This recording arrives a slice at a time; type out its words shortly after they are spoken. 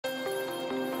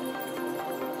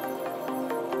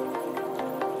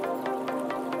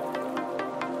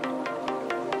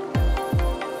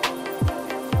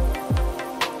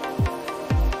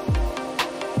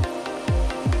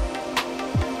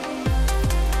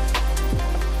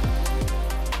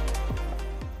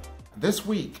This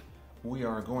week, we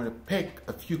are going to pick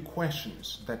a few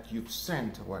questions that you've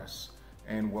sent to us,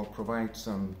 and we'll provide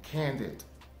some candid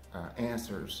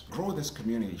answers. Grow this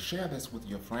community. Share this with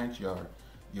your friends, your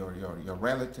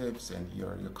relatives, and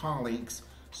your colleagues,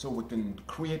 so we can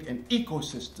create an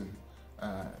ecosystem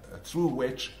through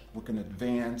which we can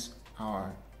advance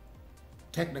our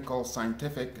technical,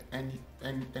 scientific,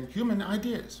 and human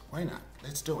ideas. Why not?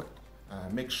 Let's do it.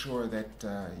 Make sure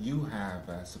that you have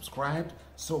subscribed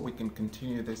so we can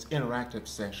continue this interactive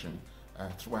session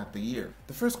throughout the year.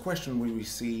 The first question we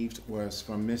received was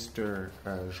from Mr.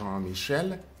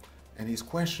 Jean-Michel, and his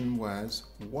question was,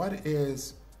 what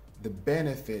is the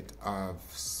benefit of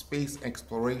space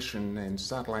exploration and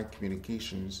satellite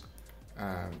communications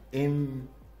in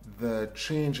the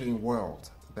changing world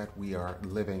that we are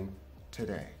living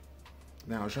today?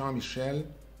 Now, Jean-Michel,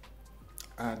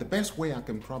 the best way I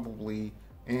can probably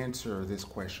answer this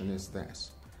question is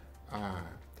this.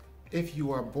 If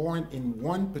you are born in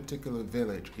one particular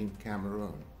village in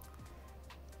Cameroon,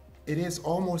 it is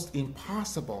almost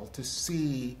impossible to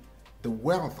see the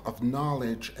wealth of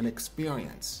knowledge and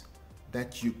experience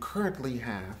that you currently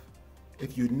have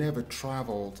if you never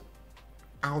traveled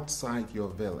outside your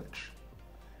village.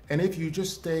 And if you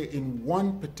just stay in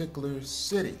one particular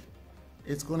city,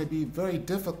 it's going to be very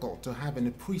difficult to have an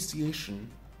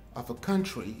appreciation of a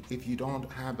country if you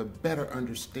don't have a better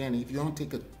understanding, if you don't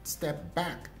take a step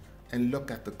back and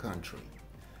look at the country.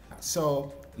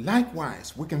 So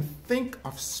likewise, we can think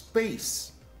of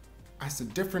space as a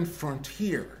different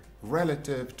frontier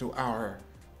relative to our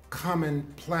common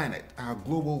planet, our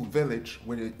global village,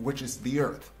 which is the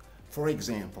Earth. For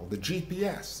example, the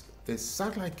GPS is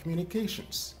satellite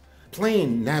communications.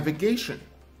 Plane navigation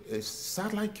is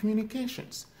satellite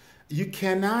communications. You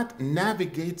cannot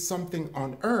navigate something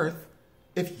on Earth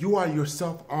if you are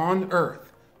yourself on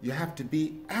Earth. You have to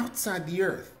be outside the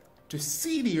Earth to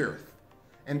see the Earth.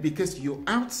 And because you're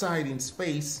outside in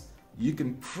space, you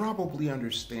can probably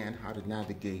understand how to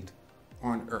navigate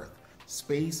on Earth.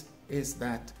 Space is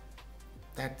that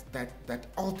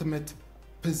ultimate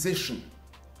position,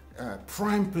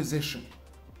 prime position,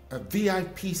 a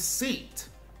VIP seat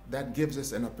that gives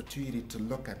us an opportunity to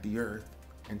look at the Earth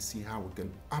and see how we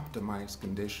can optimize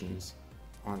conditions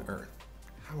on Earth.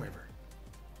 However,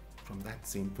 from that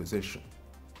same position,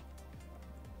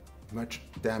 much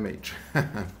damage,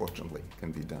 unfortunately,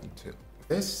 can be done too.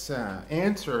 This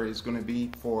answer is going to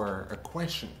be for a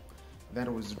question that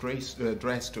was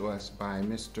addressed to us by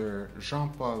Mr.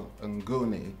 Jean-Paul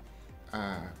Ngone.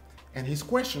 And his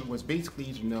question was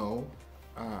basically to know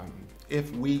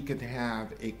if we could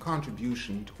have a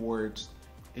contribution towards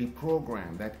a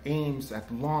program that aims at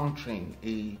launching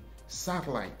a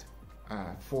satellite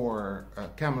for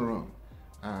Cameroon,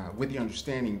 with the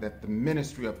understanding that the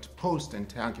Ministry of Post and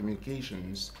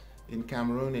Telecommunications in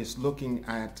Cameroon is looking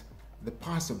at the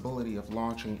possibility of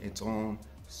launching its own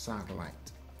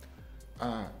satellite.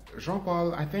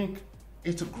 Jean-Paul, I think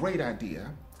it's a great idea.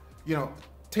 You know,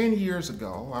 10 years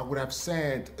ago, I would have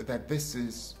said that this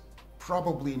is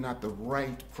probably not the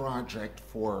right project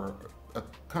for a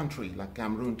country like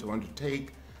Cameroon to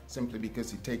undertake, simply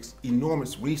because it takes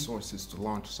enormous resources to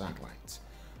launch satellites.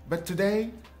 But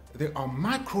today, there are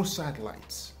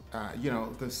microsatellites, you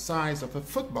know, the size of a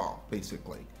football,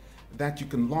 basically, that you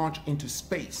can launch into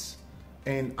space.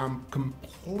 And I'm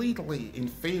completely in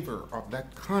favor of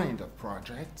that kind of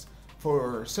project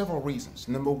for several reasons.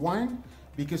 Number one,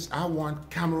 because I want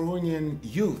Cameroonian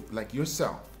youth like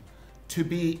yourself to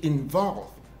be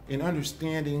involved in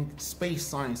understanding space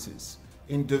sciences,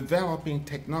 in developing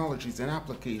technologies and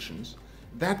applications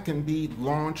that can be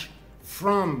launched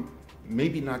from,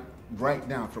 maybe not right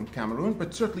now from Cameroon,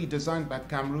 but certainly designed by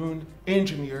Cameroon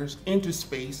engineers into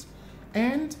space,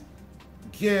 and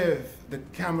give the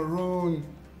Cameroon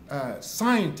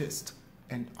scientist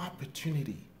an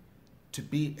opportunity to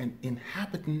be an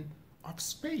inhabitant of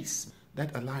space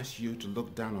that allows you to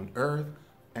look down on Earth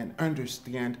and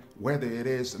understand, whether it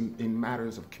is in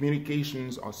matters of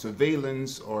communications or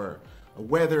surveillance or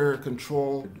weather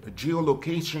control,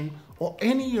 geolocation, or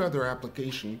any other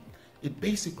application. It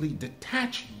basically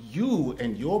detaches you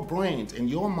and your brains and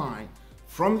your mind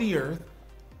from the Earth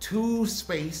to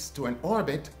space, to an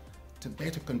orbit, to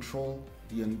better control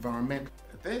the environment.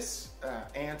 This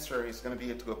answer is going to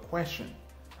be to a question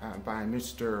by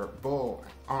Mr. Bo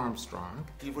Armstrong.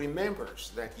 He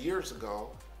remembers that years ago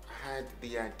I had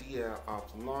the idea of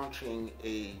launching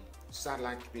a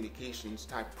satellite communications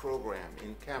type program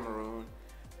in Cameroon,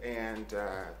 and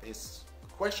his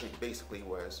question basically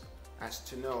was as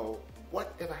to know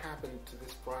whatever happened to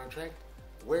this project,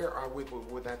 where are we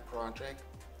with that project,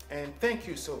 And thank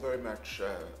you so very much,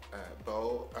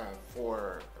 Bo,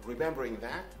 for remembering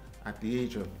that. At the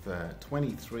age of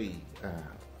 23,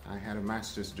 I had a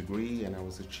master's degree and I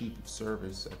was a chief of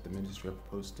service at the Ministry of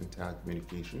Post and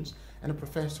Telecommunications and a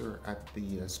professor at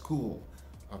the School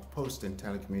of Post and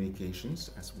Telecommunications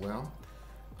as well.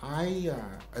 I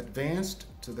advanced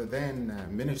to the then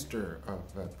Minister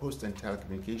of Post and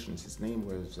Telecommunications. His name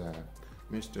was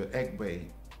Mr. Egbe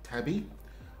Tabi.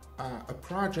 A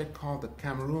project called the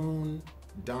Cameroon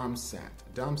DOMSAT.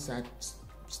 DOMSAT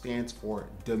stands for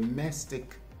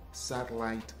Domestic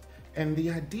Satellite. And the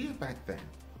idea back then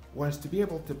was to be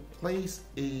able to place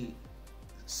a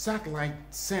satellite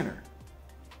center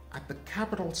at the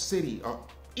capital city of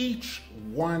each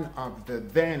one of the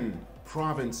then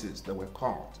provinces that were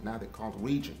called, now they're called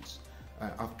regions,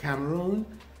 of Cameroon,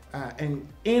 and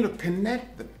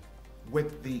interconnect them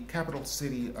with the capital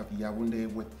city of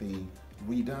Yaoundé with the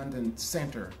redundant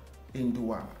center in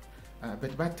Douala.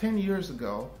 But about 10 years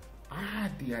ago, I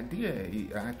had the idea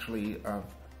actually of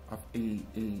a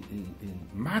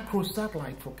macro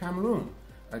satellite for Cameroon,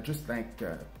 just like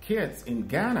kids in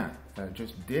Ghana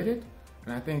just did it,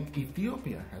 and I think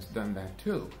Ethiopia has done that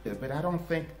too. But I don't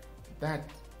think that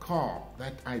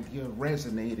that idea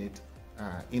resonated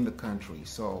in the country.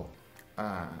 So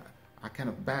I kind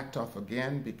of backed off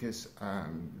again because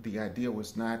the idea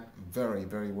was not very,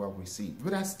 very well received.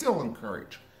 But I still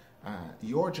encourage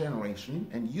your generation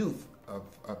and youth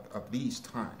of these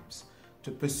times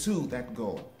to pursue that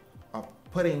goal of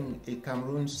putting a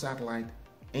Cameroon satellite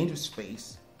into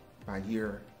space by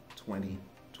year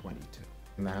 2022.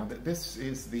 Now, this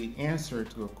is the answer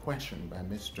to a question by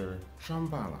Mr.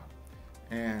 Shambhala.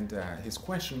 And his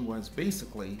question was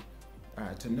basically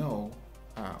to know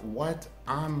what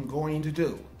I'm going to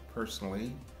do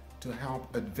personally to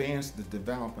help advance the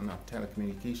development of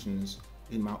telecommunications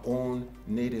in my own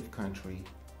native country,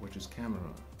 which is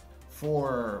Cameroon.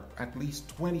 For at least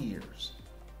 20 years,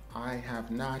 I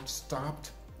have not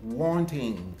stopped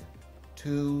wanting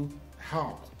to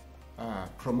help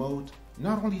promote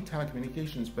not only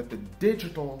telecommunications, but the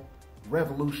digital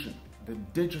revolution, the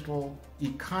digital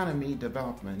economy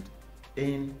development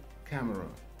in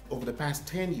Cameroon. Over the past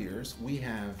 10 years, we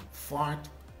have fought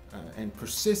and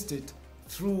persisted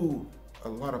through a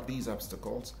lot of these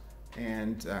obstacles,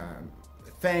 and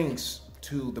thanks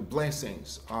to the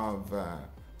blessings of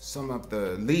some of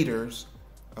the leaders,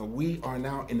 we are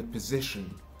now in a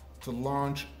position to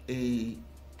launch a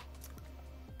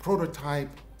prototype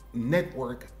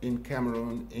network in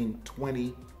Cameroon in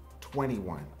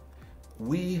 2021.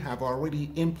 We have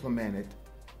already implemented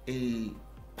a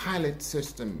pilot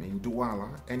system in Douala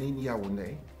and in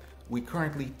Yaoundé. We're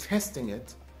currently testing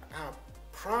it. Our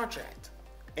project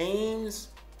aims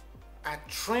at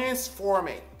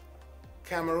transforming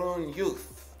Cameroon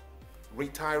youth,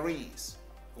 retirees,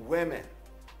 women,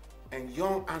 and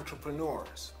young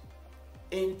entrepreneurs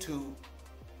into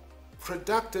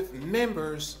productive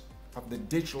members of the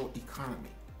digital economy.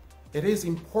 It is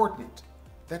important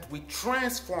that we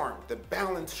transform the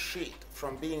balance sheet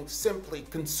from being simply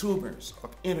consumers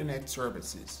of internet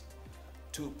services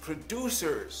to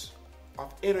producers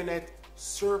of internet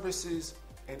services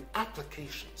and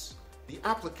applications. The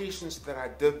applications that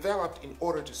are developed in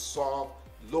order to solve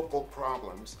local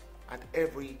problems at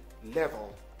every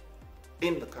level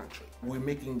in the country. We're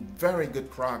making very good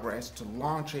progress to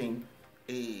launching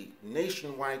a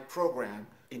nationwide program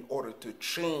in order to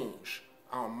change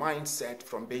our mindset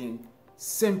from being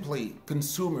simply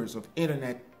consumers of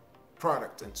internet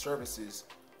products and services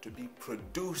to be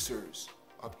producers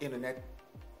of internet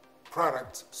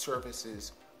products,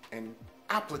 services, and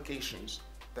applications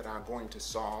that are going to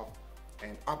solve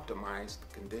and optimize the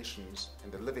conditions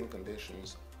and the living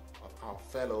conditions of our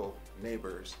fellow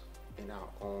neighbors in our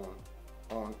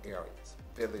own areas,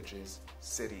 villages,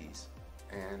 cities,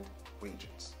 and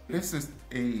regions. This is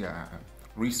a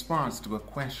response to a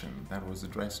question that was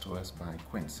addressed to us by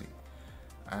Quincy.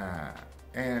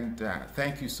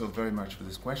 Thank you so very much for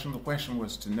this question. The question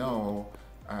was to know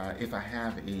if I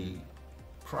have a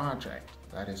project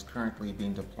that is currently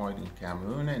being deployed in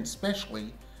Cameroon, and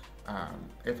especially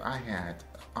if I had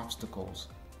obstacles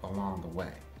along the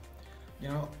way. You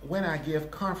know, when I give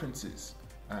conferences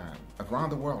around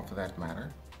the world for that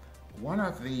matter, one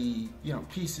of the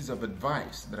pieces of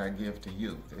advice that I give to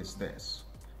youth is this: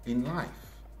 in life,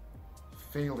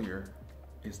 failure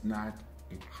is not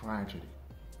a tragedy.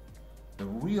 The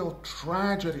real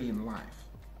tragedy in life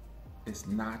is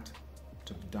not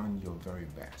to have done your very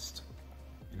best.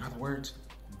 In other words,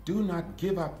 do not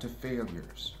give up to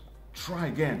failures. Try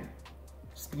again.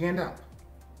 Stand up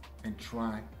and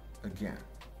try again.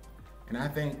 And I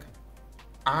think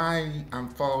I am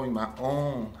following my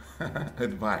own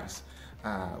advice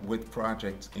with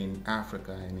projects in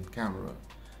Africa and in Cameroon.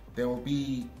 There will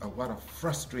be a lot of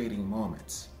frustrating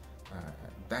moments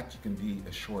that you can be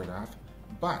assured of,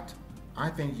 but I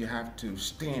think you have to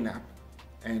stand up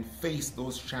and face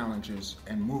those challenges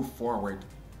and move forward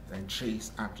and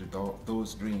chase after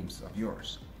those dreams of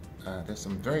yours. There's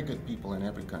some very good people in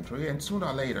every country, and sooner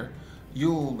or later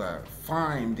you'll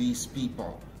find these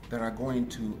people that are going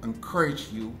to encourage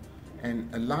you and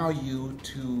allow you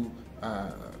to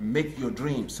make your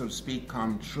dreams, so to speak,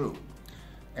 come true.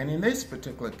 And in this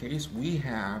particular case, we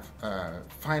have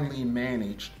finally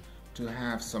managed to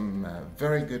have some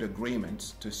very good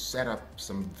agreements to set up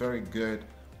some very good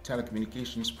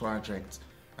telecommunications projects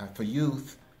for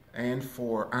youth and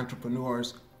for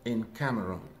entrepreneurs in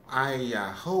Cameroon. I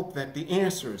hope that the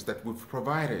answers that we've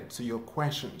provided to your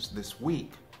questions this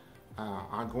week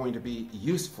are going to be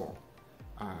useful.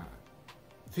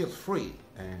 Feel free,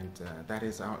 and that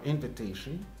is our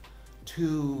invitation,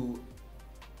 to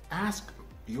ask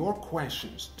your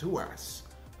questions to us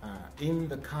in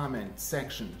the comment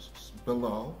sections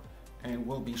below, and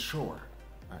we'll be sure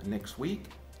next week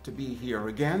to be here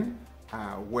again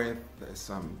with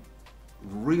some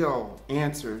real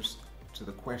answers to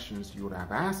the questions you would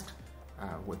have asked,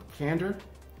 with candor,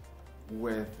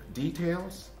 with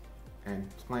details, and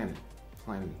plenty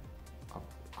of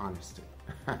honesty.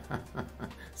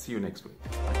 See you next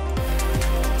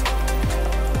week.